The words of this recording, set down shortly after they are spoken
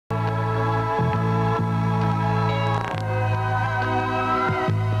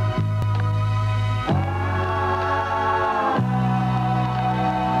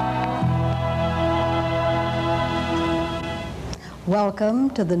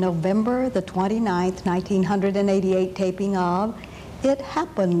Welcome to the November the 29th, 1988 taping of It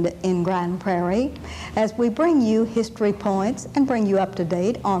Happened in Grand Prairie, as we bring you history points and bring you up to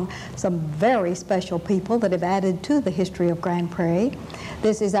date on some very special people that have added to the history of Grand Prairie.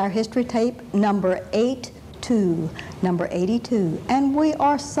 This is our history tape number 82, and we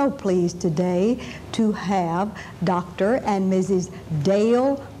are so pleased today to have Dr. and Mrs.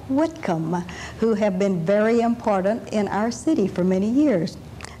 Dale Whitcomb, who have been very important in our city for many years.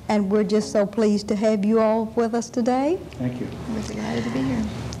 And we're just so pleased to have you all with us today. Thank you. We're delighted to be here.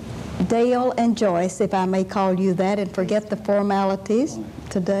 Dale and Joyce, if I may call you that, and forget the formalities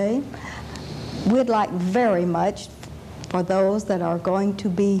today. We'd like very much, for those that are going to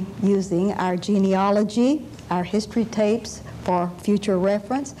be using our genealogy, our history tapes for future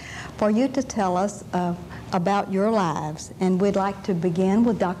reference, for you to tell us about your lives. And we'd like to begin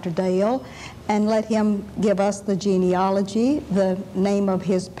with Dr. Dale and let him give us the genealogy, the name of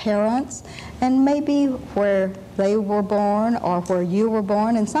his parents, and maybe where they were born or where you were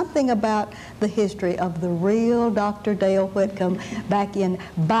born, and something about the history of the real Dr. Dale Whitcomb back in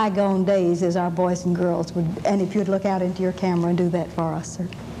bygone days, as our boys and girls would. And if you'd look out into your camera and do that for us, sir.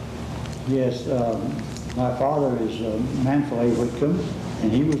 Yes, my father is Manfred A. Whitcomb,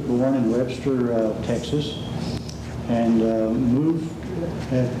 and he was born in Webster, Texas, and moved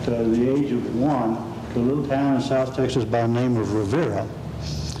at the age of 1 to a little town in South Texas by the name of Rivera.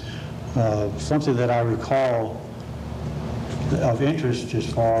 Something that I recall of interest as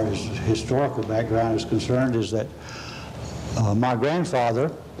far as historical background is concerned is that my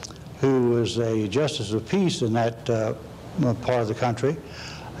grandfather, who was a justice of peace in that part of the country,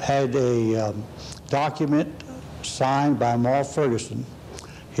 had a document signed by Maul Ferguson,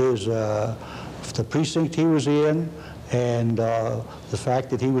 the precinct he was in, and the fact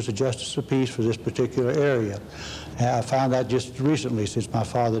that he was a justice of peace for this particular area. And I found that just recently, since my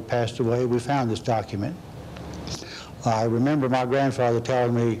father had passed away, we found this document. I remember my grandfather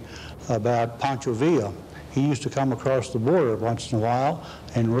telling me about Pancho Villa. He used to come across the border once in a while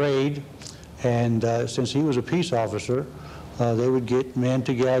and raid, and since he was a peace officer, they would get men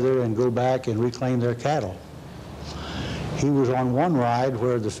together and go back and reclaim their cattle. He was on one ride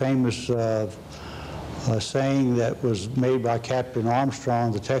where the famous saying that was made by Captain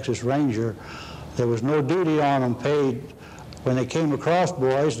Armstrong, the Texas Ranger, there was no duty on them paid when they came across,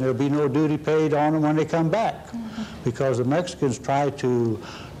 boys, and there'll be no duty paid on them when they come back. Because the Mexicans tried to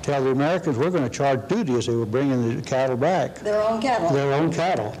tell the Americans, we're going to charge duty as they were bringing the cattle back. Their own cattle. Their own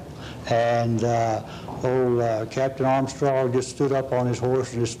cattle. And Captain Armstrong just stood up on his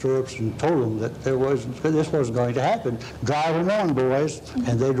horse and his stirrups and told them that this wasn't going to happen. Drive them on, boys,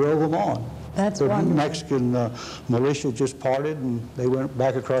 and they drove them on. That's the wonderful. Mexican militia just parted, and they went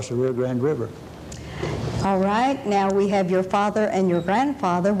back across the Rio Grande River. All right, now we have your father and your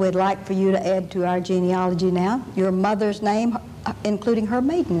grandfather. We'd like for you to add to our genealogy now your mother's name, including her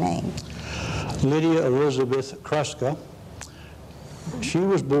maiden name. Lydia Elizabeth Kruska. She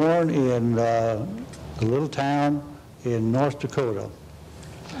was born in a little town in North Dakota.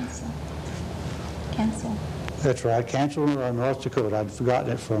 Cancel. That's right, Cancel, North Dakota. I'd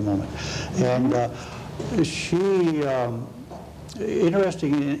forgotten it for a moment. And she,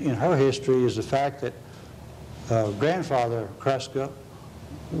 interesting in her history is the fact that grandfather Kruska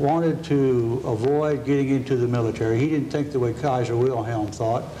wanted to avoid getting into the military. He didn't think the way Kaiser Wilhelm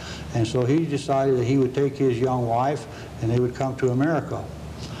thought, and so he decided that he would take his young wife and they would come to America.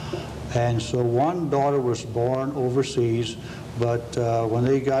 And so one daughter was born overseas, but when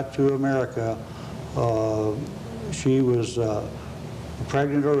they got to America, she was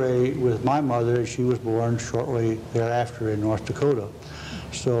pregnant already with my mother. She was born shortly thereafter in North Dakota.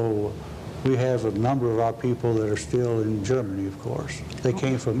 So we have a number of our people that are still in Germany, of course. They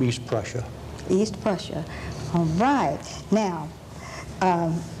came from East Prussia. East Prussia. All right. Now,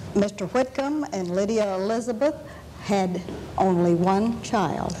 Mr. Whitcomb and Lydia Elizabeth had only one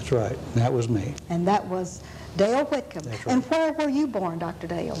child. That's right. And that was me. And that was Dale Whitcomb. That's right. And where were you born, Dr.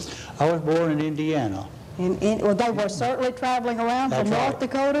 Dale? I was born in Indiana. Well, they were certainly traveling around That's from North right.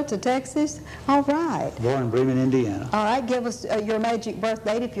 Dakota to Texas. All right. Born in Bremen, Indiana. All right, give us your magic birth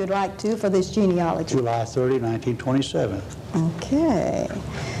date if you'd like to for this genealogy. July 30, 1927. Okay.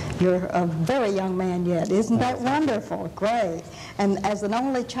 You're a very young man yet. Isn't that wonderful? Great. And as an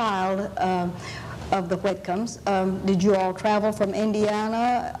only child of the Whitcombs, did you all travel from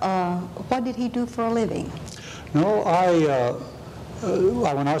Indiana? What did he do for a living? No,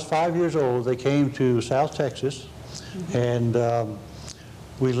 when I was 5 years old, they came to South Texas, and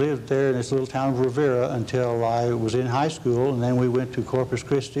we lived there in this little town of Rivera until I was in high school, and then we went to Corpus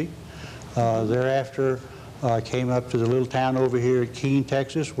Christi. Thereafter, Came up to the little town over here at Keene,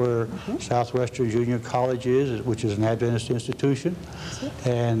 Texas, where Southwestern Junior College is, which is an Adventist institution,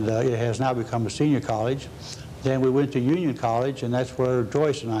 and it has now become a senior college. Then we went to Union College, and that's where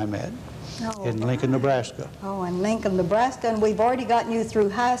Joyce and I met, in Lincoln, Nebraska. Oh, in Lincoln, Nebraska, and we've already gotten you through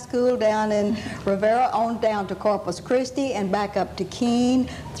high school down in Rivera, on down to Corpus Christi, and back up to Keene,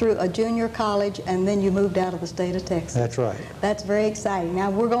 through a junior college, and then you moved out of the state of Texas. That's right. That's very exciting.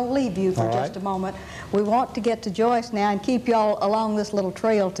 Now, we're going to leave you for just a moment. We want to get to Joyce now and keep you all along this little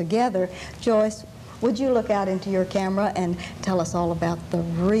trail together. Joyce, would you look out into your camera and tell us all about the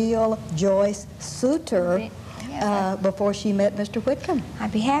real Joyce Suter before she met Mr. Whitcomb?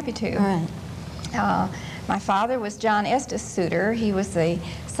 I'd be happy to. All right. My father was John Estes Suter. He was the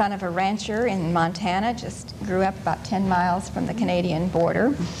son of a rancher in Montana, just grew up about 10 miles from the Canadian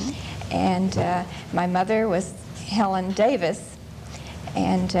border. And my mother was Helen Davis,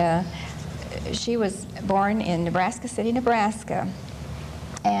 and she was born in Nebraska City, Nebraska.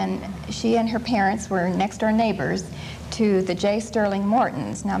 And she and her parents were next-door neighbors to the J. Sterling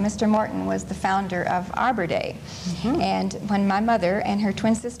Mortons. Now, Mr. Morton was the founder of Arbor Day. And when my mother and her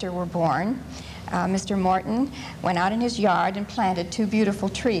twin sister were born, Mr. Morton went out in his yard and planted 2 beautiful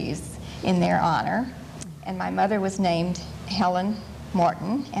trees in their honor. And my mother was named Helen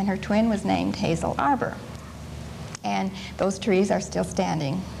Morton, and her twin was named Hazel Arbor. And those trees are still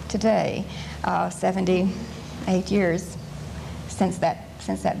standing today, 78 years since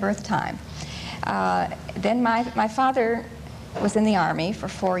that birth time. Then my father was in the Army for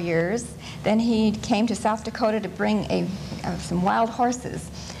 4 years. Then he came to South Dakota to bring some wild horses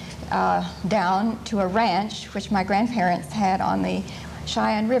down to a ranch which my grandparents had on the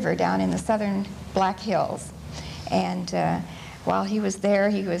Cheyenne River down in the southern Black Hills. And while he was there,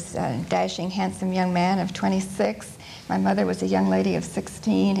 he was a dashing, handsome young man of 26. My mother was a young lady of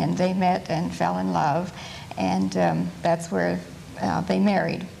 16, and they met and fell in love. And that's where they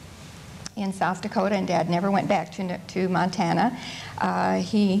married, in South Dakota, and Dad never went back to Montana.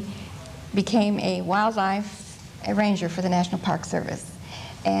 He became a wildlife ranger for the National Park Service.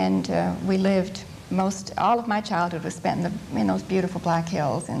 And we lived all of my childhood was spent in those beautiful Black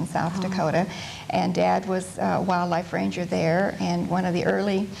Hills in South Dakota. And Dad was a wildlife ranger there, and one of the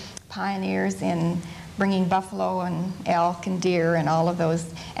early pioneers in bringing buffalo and elk and deer and all of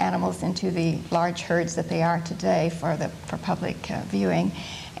those animals into the large herds that they are today for public viewing.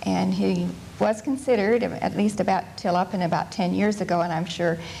 And he was considered, at least till up and about 10 years ago, and I'm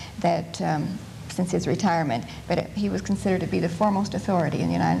sure that since his retirement, but he was considered to be the foremost authority in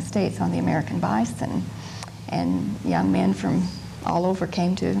the United States on the American bison. And young men from all over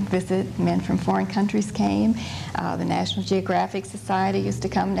came to visit. Men from foreign countries came. The National Geographic Society used to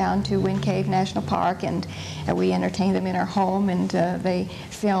come down to Wind Cave National Park, and we entertained them in our home, and they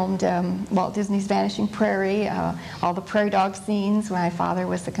filmed Walt Disney's Vanishing Prairie, all the prairie dog scenes. My father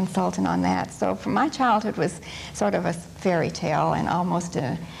was the consultant on that. So from my childhood was sort of a fairy tale and almost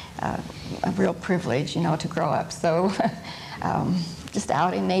a real privilege, you know, to grow up. So just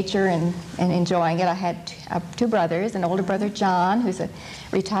out in nature and enjoying it. I had 2 brothers, an older brother, John, who's a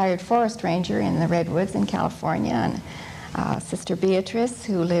retired forest ranger in the Redwoods in California, and sister Beatrice,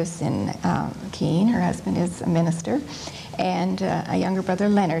 who lives in Keene. Her husband is a minister. And a younger brother,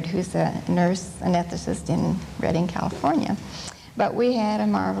 Leonard, who's a nurse anesthetist in Redding, California. But we had a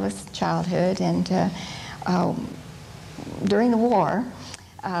marvelous childhood, and during the war,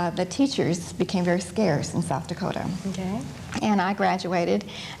 the teachers became very scarce in South Dakota. Okay. And I graduated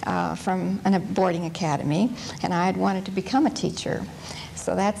from a boarding academy, and I had wanted to become a teacher.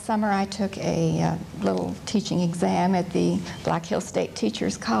 So that summer I took a little teaching exam at the Black Hills State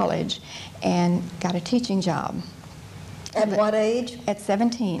Teachers College and got a teaching job. At what age? At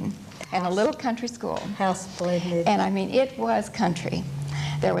 17, in a little country school. How splendid. And I mean, it was country.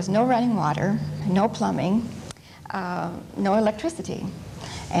 There was no running water, no plumbing, no electricity.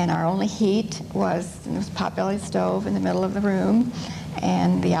 And our only heat was this pot-bellied stove in the middle of the room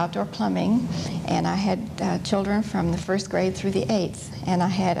and the outdoor plumbing. And I had children from the 1st grade through the 8th. And I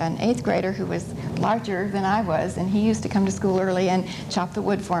had an 8th grader who was larger than I was, and he used to come to school early and chop the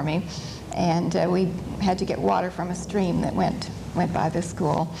wood for me. And we had to get water from a stream that went by the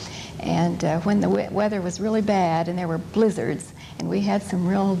school. And when the weather was really bad and there were blizzards, and we had some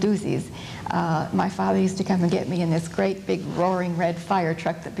real doozies, my father used to come and get me in this great big roaring red fire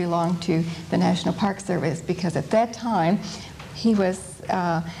truck that belonged to the National Park Service, because at that time he was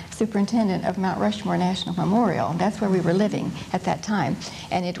superintendent of Mount Rushmore National Memorial. That's where we were living at that time.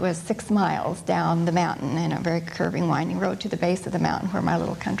 And it was 6 miles down the mountain and a very curving, winding road to the base of the mountain where my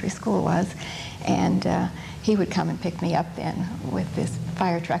little country school was. And he would come and pick me up then with this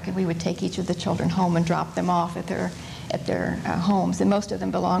fire truck, and we would take each of the children home and drop them off at their homes. And most of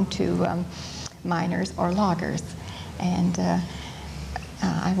them belonged to miners or loggers. And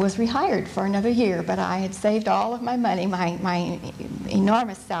I was rehired for another year, but I had saved all of my money, my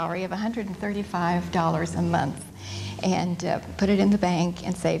enormous salary of $135 a month, and put it in the bank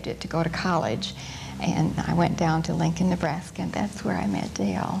and saved it to go to college. And I went down to Lincoln, Nebraska, and that's where I met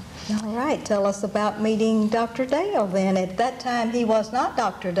Dale. All right, tell us about meeting Dr. Dale then. At that time, he was not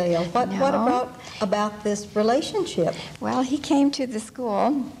Dr. Dale. What about this relationship? Well, he came to the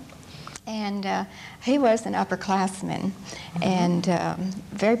school, and he was an upperclassman and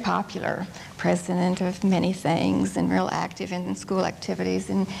very popular, president of many things and real active in school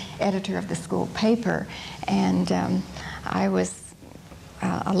activities and editor of the school paper. And I was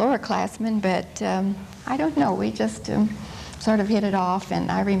a lower classman, but I don't know, we just sort of hit it off.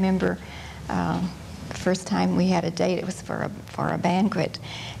 And I remember the first time we had a date, it was for a banquet.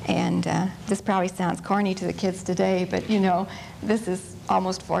 And this probably sounds corny to the kids today, but you know, this is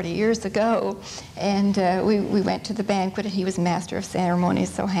almost 40 years ago. And we went to the banquet, and he was master of ceremonies,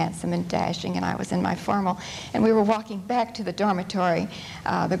 so handsome and dashing, and I was in my formal. And we were walking back to the dormitory,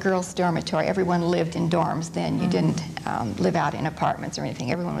 the girls' dormitory. Everyone lived in dorms then. You didn't live out in apartments or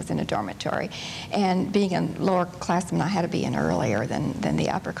anything. Everyone was in a dormitory. And being a lower classman, I had to be in earlier than the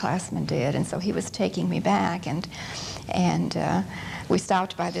upperclassmen did. And so he was taking me back, and we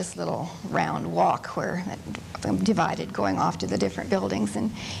stopped by this little round walk where divided going off to the different buildings,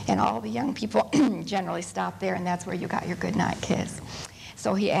 and all the young people generally stopped there, and that's where you got your goodnight kiss.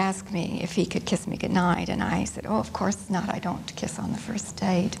 So he asked me if he could kiss me goodnight, and I said, oh, of course not, I don't kiss on the first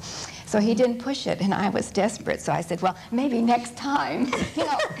date. So he didn't push it, and I was desperate, so I said, well, maybe next time. You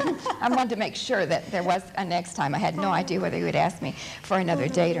know, I wanted to make sure that there was a next time. I had no idea whether he would ask me for another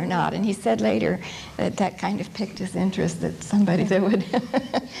date or not, and he said later that that kind of piqued his interest, that somebody that would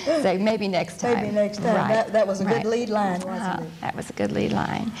say, maybe next time. Maybe next time. Right. That was a good lead line, wasn't it? That was a good lead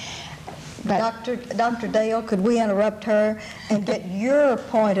line. But Dr. Dale, could we interrupt her and get your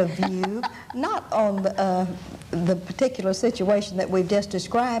point of view, not on the particular situation that we've just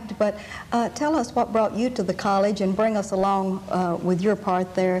described, but tell us what brought you to the college and bring us along with your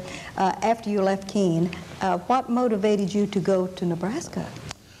part there after you left Keene. What motivated you to go to Nebraska?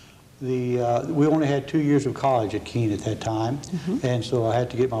 We only had 2 years of college at Keene at that time, and so I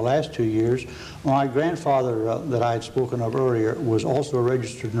had to get my last 2 years. My grandfather that I had spoken of earlier was also a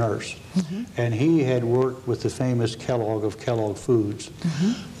registered nurse, and he had worked with the famous Kellogg of Kellogg Foods.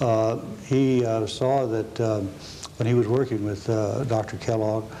 He saw that when he was working with Dr.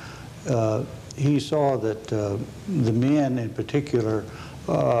 Kellogg, he saw that the men in particular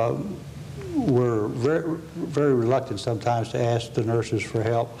were very reluctant sometimes to ask the nurses for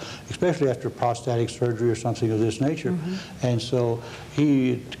help, especially after prostatic surgery or something of this nature. And so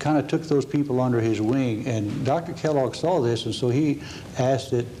he kind of took those people under his wing, and Dr. Kellogg saw this, and so he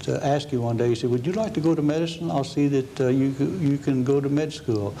asked him one day, he said, would you like to go to medicine? I'll see that you can go to med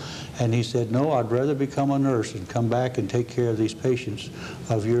school. And he said, no, I'd rather become a nurse and come back and take care of these patients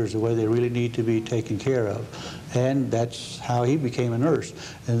of yours the way they really need to be taken care of. And that's how he became a nurse.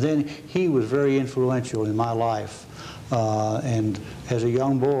 And then he was very influential in my life. And as a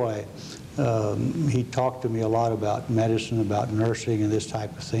young boy, he talked to me a lot about medicine, about nursing, and this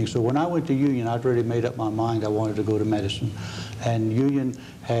type of thing. So when I went to Union, I'd already made up my mind I wanted to go to medicine. And Union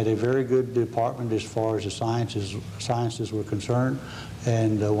had a very good department as far as the sciences were concerned,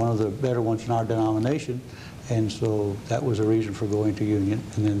 and one of the better ones in our denomination. And so that was a reason for going to Union,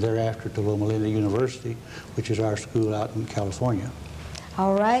 and then thereafter to Loma Linda University, which is our school out in California.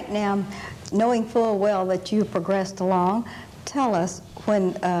 All right, now, knowing full well that you progressed along, tell us,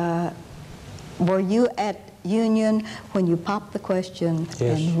 when were you at Union when you popped the question?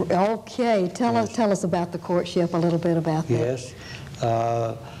 Yes. And, okay, tell us about the courtship, a little bit about that. Yes.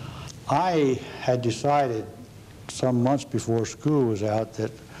 I had decided some months before school was out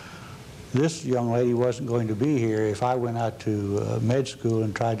that this young lady wasn't going to be here if I went out to med school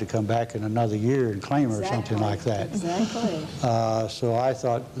and tried to come back in another year and claim her or something like that. Exactly. So I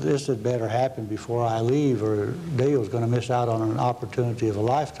thought this had better happen before I leave, or Dale was going to miss out on an opportunity of a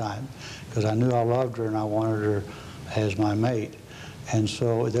lifetime, because I knew I loved her and I wanted her as my mate. And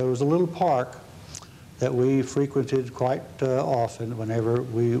so there was a little park that we frequented quite often whenever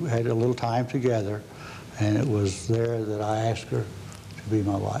we had a little time together, and it was there that I asked her to be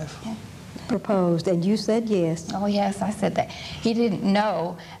my wife. Yeah. proposed, and you said yes. Oh, yes, I said that. He didn't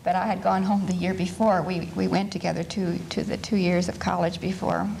know that I had gone home the year before. We went together to the 2 years of college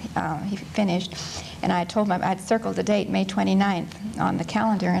before he finished. And I told him, I'd circled the date, May 29th, on the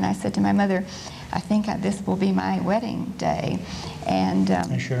calendar, and I said to my mother, I think this will be my wedding day. And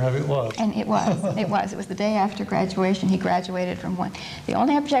sure enough, it was. And it was. It was. It was the day after graduation. He graduated from one. The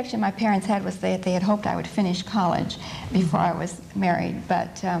only objection my parents had was that they had hoped I would finish college before I was married.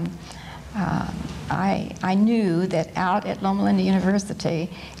 But I knew that out at Loma Linda University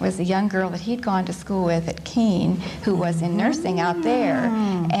was a young girl that he'd gone to school with at Keene who was in nursing out there.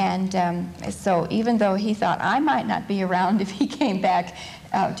 And so even though he thought I might not be around if he came back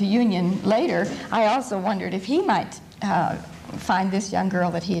to Union later, I also wondered if he might find this young girl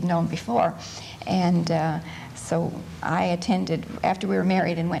that he had known before. And so I attended, after we were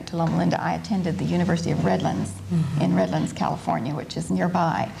married and went to Loma Linda, I attended the University of Redlands in Redlands, California, which is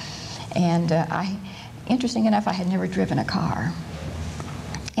nearby. And interesting enough, I had never driven a car.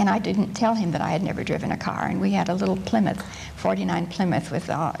 And I didn't tell him that I had never driven a car. And we had a little Plymouth, 49 Plymouth with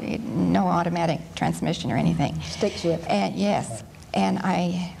no automatic transmission or anything. Stick shift. And yes. And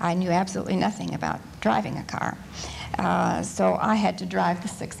I knew absolutely nothing about driving a car. So I had to drive the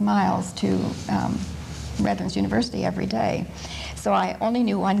 6 miles to Redlands University every day. So I only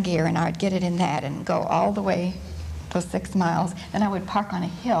knew one gear, and I would get it in that and go all the way those 6 miles. Then I would park on a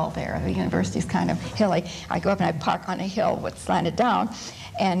hill there. The university's kind of hilly. I'd go up and I'd park on a hill with slanted down.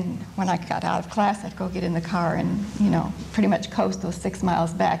 And when I got out of class, I'd go get in the car and, you know, pretty much coast those 6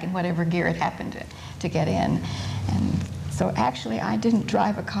 miles back in whatever gear it happened to get in. And so actually, I didn't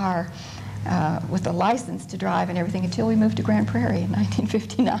drive a car with a license to drive and everything until we moved to Grand Prairie in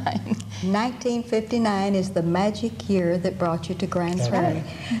 1959. 1959 is the magic year that brought you to Grand Prairie.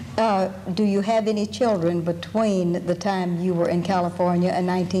 Do you have any children between the time you were in California and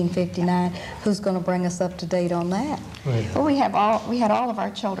 1959? Who's going to bring us up to date on that? Well, we had all of our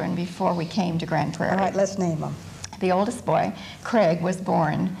children before we came to Grand Prairie. All right, let's name them. The oldest boy, Craig, was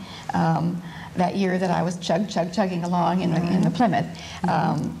born that year that I was chugging along in the Plymouth.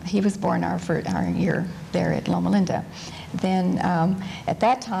 He was born our year there at Loma Linda. Then at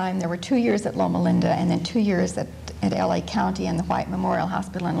that time there were 2 years at Loma Linda and then 2 years at LA County and the White Memorial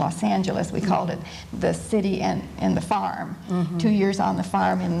Hospital in Los Angeles. We called it the city and the farm. 2 years on the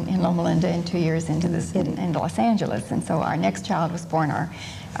farm in Loma Linda and 2 years into in Los Angeles. And so our next child was born our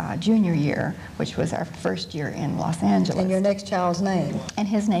junior year, which was our first year in Los Angeles. And your next child's name? And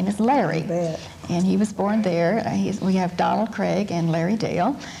his name is Larry. And he was born there. We have Donald Craig and Larry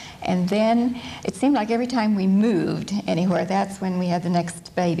Dale. And then it seemed like every time we moved anywhere, that's when we had the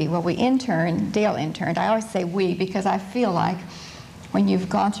next baby. Well, Dale interned. I always say we because I feel like when you've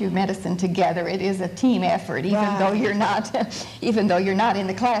gone through medicine together, it is a team effort. Even though you're not in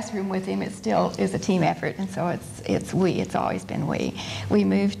the classroom with him, it still is a team effort. And so it's we. It's always been we. We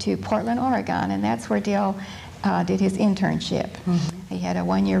moved to Portland, Oregon, and that's where Dale did his internship. He had a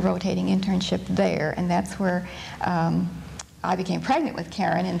 1-year rotating internship there, and that's where I became pregnant with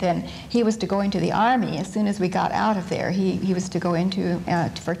Karen, and then he was to go into the Army as soon as we got out of there. He was to go into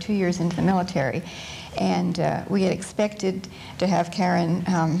for 2 years into the military, and we had expected to have Karen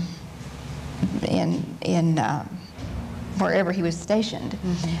in wherever he was stationed,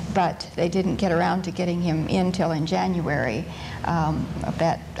 but they didn't get around to getting him in till in January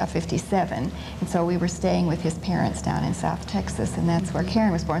of 57, and so we were staying with his parents down in South Texas, and that's where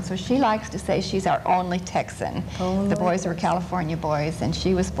Karen was born. So she likes to say she's our only Texan. The boys were California boys, and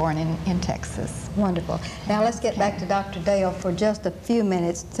she was born in Texas. Wonderful. Now let's get back to Dr. Dale for just a few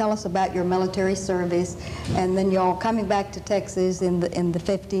minutes. Tell us about your military service, and then you're coming back to Texas in the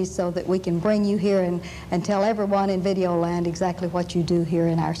 50s so that we can bring you here and tell everyone in Videoland exactly what you do here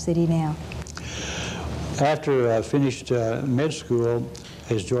in our city now. After I finished med school,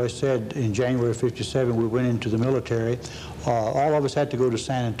 as Joyce said, in January of '57, we went into the military. All of us had to go to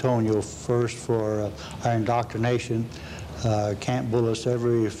San Antonio first for our indoctrination. Camp Bullis,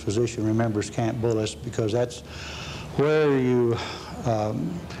 every physician remembers Camp Bullis because that's where you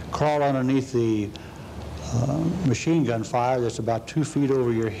crawl underneath the machine gun fire that's about 2 feet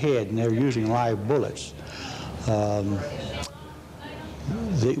over your head, and they're using live bullets.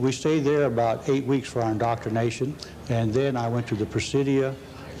 We stayed there about 8 weeks for our indoctrination, and then I went to the Presidia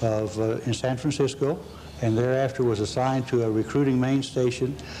in San Francisco, and thereafter was assigned to a recruiting main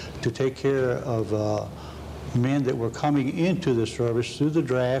station to take care of men that were coming into the service through the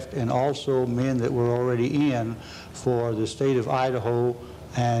draft, and also men that were already in for the state of Idaho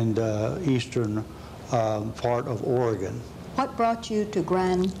and eastern part of Oregon. What brought you to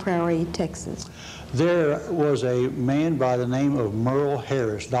Grand Prairie, Texas? There was a man by the name of Merle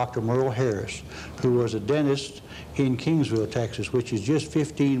Harris, Dr. Merle Harris, who was a dentist in Kingsville, Texas, which is just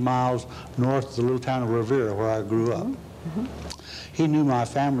 15 miles north of the little town of Rivera, where I grew up. He knew my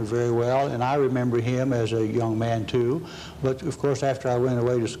family very well, and I remember him as a young man too. But of course, after I went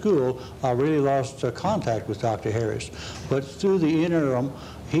away to school, I really lost contact with Dr. Harris. But through the interim,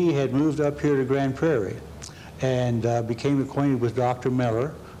 he had moved up here to Grand Prairie and became acquainted with Dr.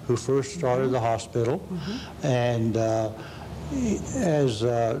 Miller, who first started the hospital. And as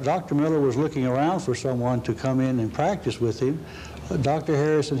Dr. Miller was looking around for someone to come in and practice with him, Dr.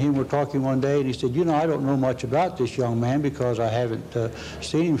 Harris and him were talking one day, and he said, you know, I don't know much about this young man because I haven't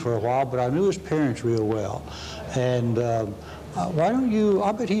seen him for a while, but I knew his parents real well. And why don't you,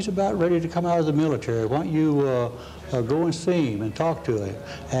 I bet he's about ready to come out of the military. Why don't you go and see him and talk to him?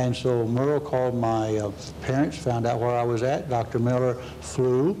 And so Merle called my parents, found out where I was at. Dr. Miller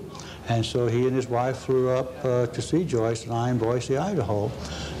flew, and so he and his wife flew up to see Joyce and I in Boise, Idaho.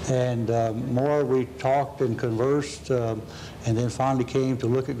 And more we talked and conversed, and then finally came to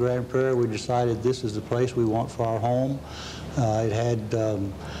look at Grand Prairie. We decided this is the place we want for our home. It had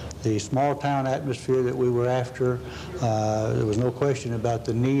the small town atmosphere that we were after. There was no question about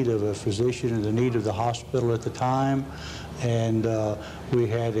the need of a physician and the need of the hospital at the time. And we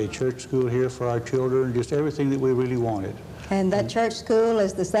had a church school here for our children, just everything that we really wanted. And that church school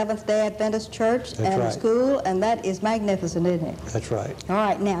is the Seventh-day Adventist Church and school, and that is magnificent, isn't it? That's right. All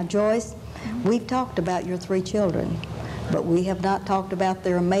right, now, Joyce, we've talked about your 3 children, but we have not talked about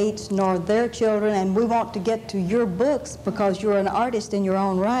their mates nor their children, and we want to get to your books because you're an artist in your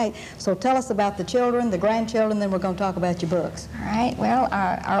own right. So tell us about the children, the grandchildren, then we're going to talk about your books. All right, well,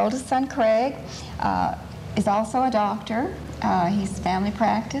 our oldest son, Craig, is also a doctor. He's family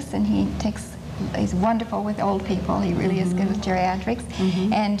practice, and he's wonderful with old people. He really is good with geriatrics.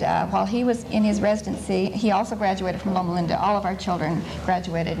 And while he was in his residency, he also graduated from Loma Linda. All of our children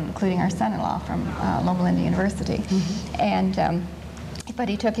graduated, including our son-in-law, from Loma Linda University. And but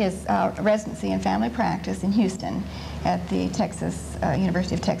he took his residency in family practice in Houston at the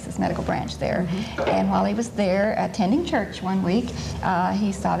University of Texas Medical Branch there. And while he was there attending church one week,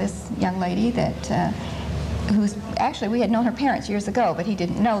 he saw this young lady that actually, we had known her parents years ago, but he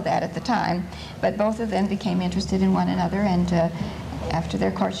didn't know that at the time. But both of them became interested in one another, and after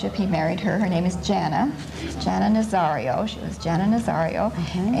their courtship, he married her. Her name is Jana Nazario. She was Jana Nazario,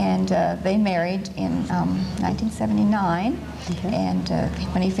 and they married in 1979. And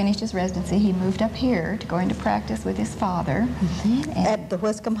when he finished his residency, he moved up here to go into practice with his father. At the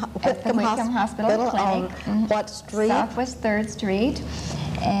Whitcomb Hospital Clinic. On what street? Southwest 3rd Street.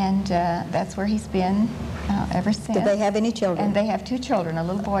 And that's where he's been ever since. Do they have any children? And they have 2 children, a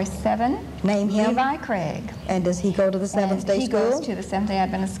little boy, 7. Name him? Levi Craig. And does he go to the Seventh-day School? He goes to the Seventh-day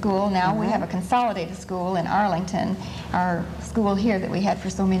Adventist School. Now we have a consolidated school in Arlington. Our school here that we had for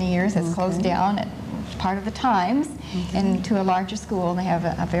so many years has closed down at part of the times and to a larger school. They have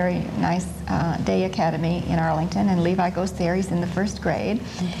a very nice day academy in Arlington, and Levi goes there. He's in the 1st grade.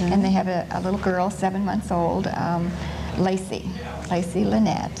 And they have a little girl, 7 months old, Lacey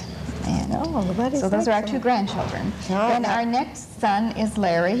Lynette. And so those are our 2 grandchildren. Then our next son is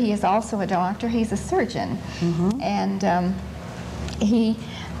Larry. He is also a doctor. He's a surgeon. And he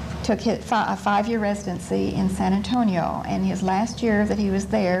took a 5-year residency in San Antonio. And his last year that he was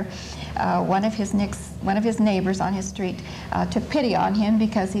there, one of his neighbors on his street took pity on him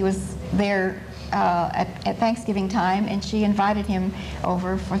because he was there at Thanksgiving time, and she invited him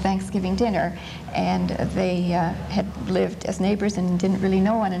over for Thanksgiving dinner. And they had lived as neighbors and didn't really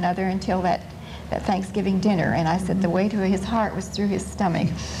know one another until that Thanksgiving dinner. And I said the way to his heart was through his stomach.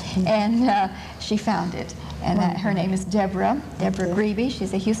 And she found it. And her name is Deborah Grebe.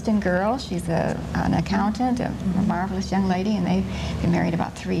 She's a Houston girl. She's an accountant, a marvelous young lady, and they've been married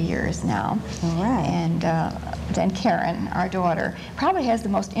about 3 years now. All right. And then Karen, our daughter, probably has the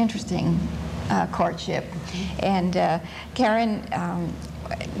most interesting courtship. And Karen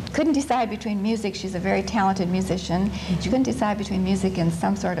couldn't decide between music. She's a very talented musician. She couldn't decide between music and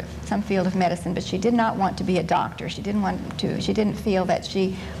some field of medicine, but she did not want to be a doctor. She didn't feel that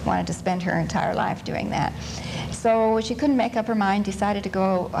she wanted to spend her entire life doing that. So she couldn't make up her mind, decided to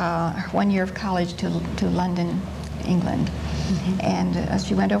go 1 year of college to London, England. And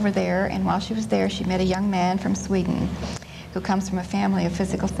she went over there, and while she was there, she met a young man from Sweden who comes from a family of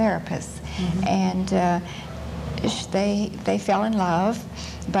physical therapists. And they fell in love,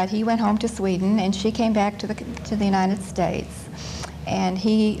 but he went home to Sweden, and she came back to the United States. And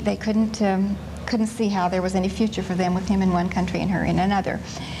they couldn't see how there was any future for them with him in one country and her in another.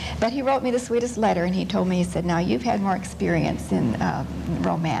 But he wrote me the sweetest letter, and he told me, he said, now you've had more experience in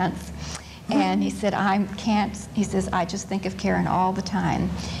romance. And he said, he says, I just think of Karen all the time.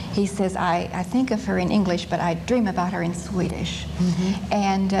 He says, I think of her in English, but I dream about her in Swedish.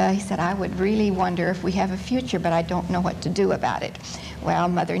 And he said, I would really wonder if we have a future, but I don't know what to do about it. Well,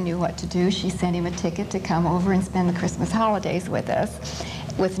 Mother knew what to do. She sent him a ticket to come over and spend the Christmas holidays with us,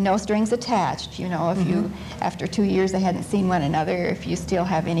 with no strings attached. You know, if you, after 2 years they hadn't seen one another, if you still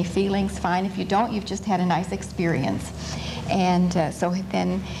have any feelings, fine. If you don't, you've just had a nice experience. And so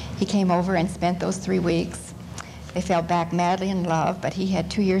then he came over and spent those 3 weeks. They fell back madly in love, but he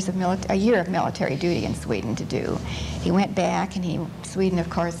had 2 years of a year of military duty in Sweden to do. He went back, and Sweden, of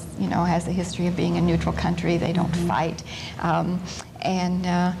course, you know, has a history of being a neutral country. They don't fight.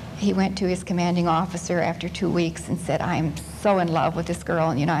 He went to his commanding officer after 2 weeks and said, I'm so in love with this girl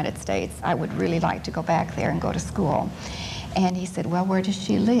in the United States. I would really like to go back there and go to school. And he said, well, where does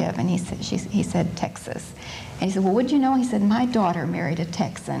she live? And he said, Texas. And he said, well, would you know? He said, my daughter married a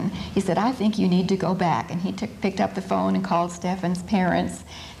Texan. He said, I think you need to go back. And he picked up the phone and called Stefan's parents,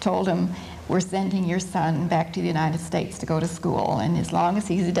 told them, we're sending your son back to the United States to go to school. And as long as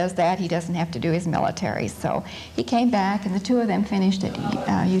he does that, he doesn't have to do his military. So he came back, and the two of them finished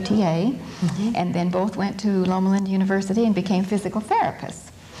at UTA, and then both went to Loma Linda University and became physical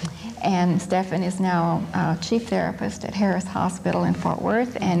therapists. And Stefan is now chief therapist at Harris Hospital in Fort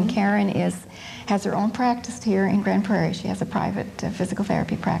Worth, and Karen has her own practice here in Grand Prairie. She has a private physical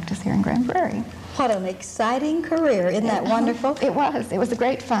therapy practice here in Grand Prairie. What an exciting career. Isn't that wonderful? It was. It was a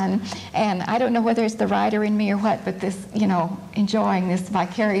great fun. And I don't know whether it's the writer in me or what, but this, you know, enjoying this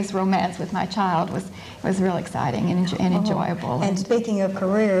vicarious romance with my child was real exciting and enjoyable. And speaking of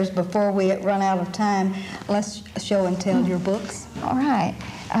careers, before we run out of time, let's show and tell your books. All right.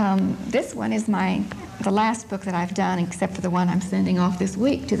 This one is the last book that I've done, except for the one I'm sending off this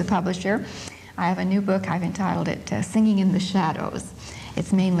week to the publisher. I have a new book. I've entitled it Singing in the Shadows.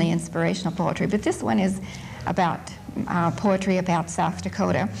 It's mainly inspirational poetry, but this one is about poetry about South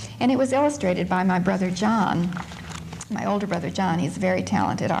Dakota, and it was illustrated by my brother John, my older brother John. He's a very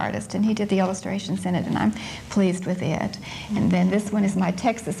talented artist, and he did the illustrations in it, and I'm pleased with it. And then this one is my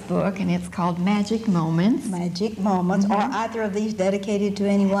Texas book, and it's called Magic Moments. Magic Moments. Are either of these dedicated to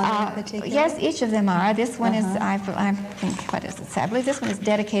anyone in particular? Yes, each of them are. This one is, I think, what is it? I believe this one is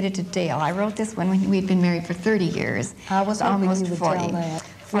dedicated to Dale. I wrote this one when we'd been married for 30 years. I was hoping almost you would 40. tell that.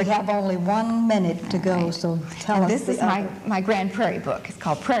 We have only 1 minute to go, so tell us. This is my Grand Prairie book. It's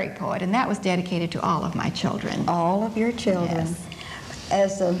called Prairie Poet, and that was dedicated to all of my children. All of your children. Yes.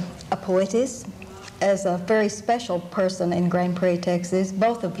 As a poetess, as a very special person in Grand Prairie, Texas,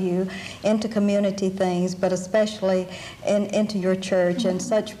 both of you into community things, but especially into your church, and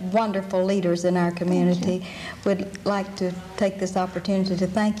such wonderful leaders in our community. We'd like to take this opportunity to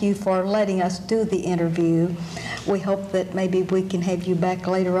thank you for letting us do the interview. We hope that maybe we can have you back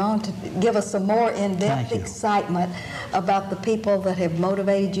later on to give us some more in-depth excitement about the people that have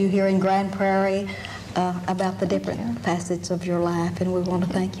motivated you here in Grand Prairie, about the different facets of your life, and we want to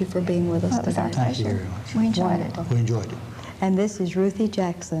thank you for being with us today. Thank you very much. We enjoyed it. We enjoyed it. And this is Ruthie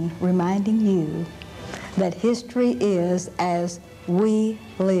Jackson reminding you that history is as we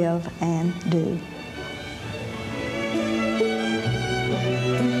live and do.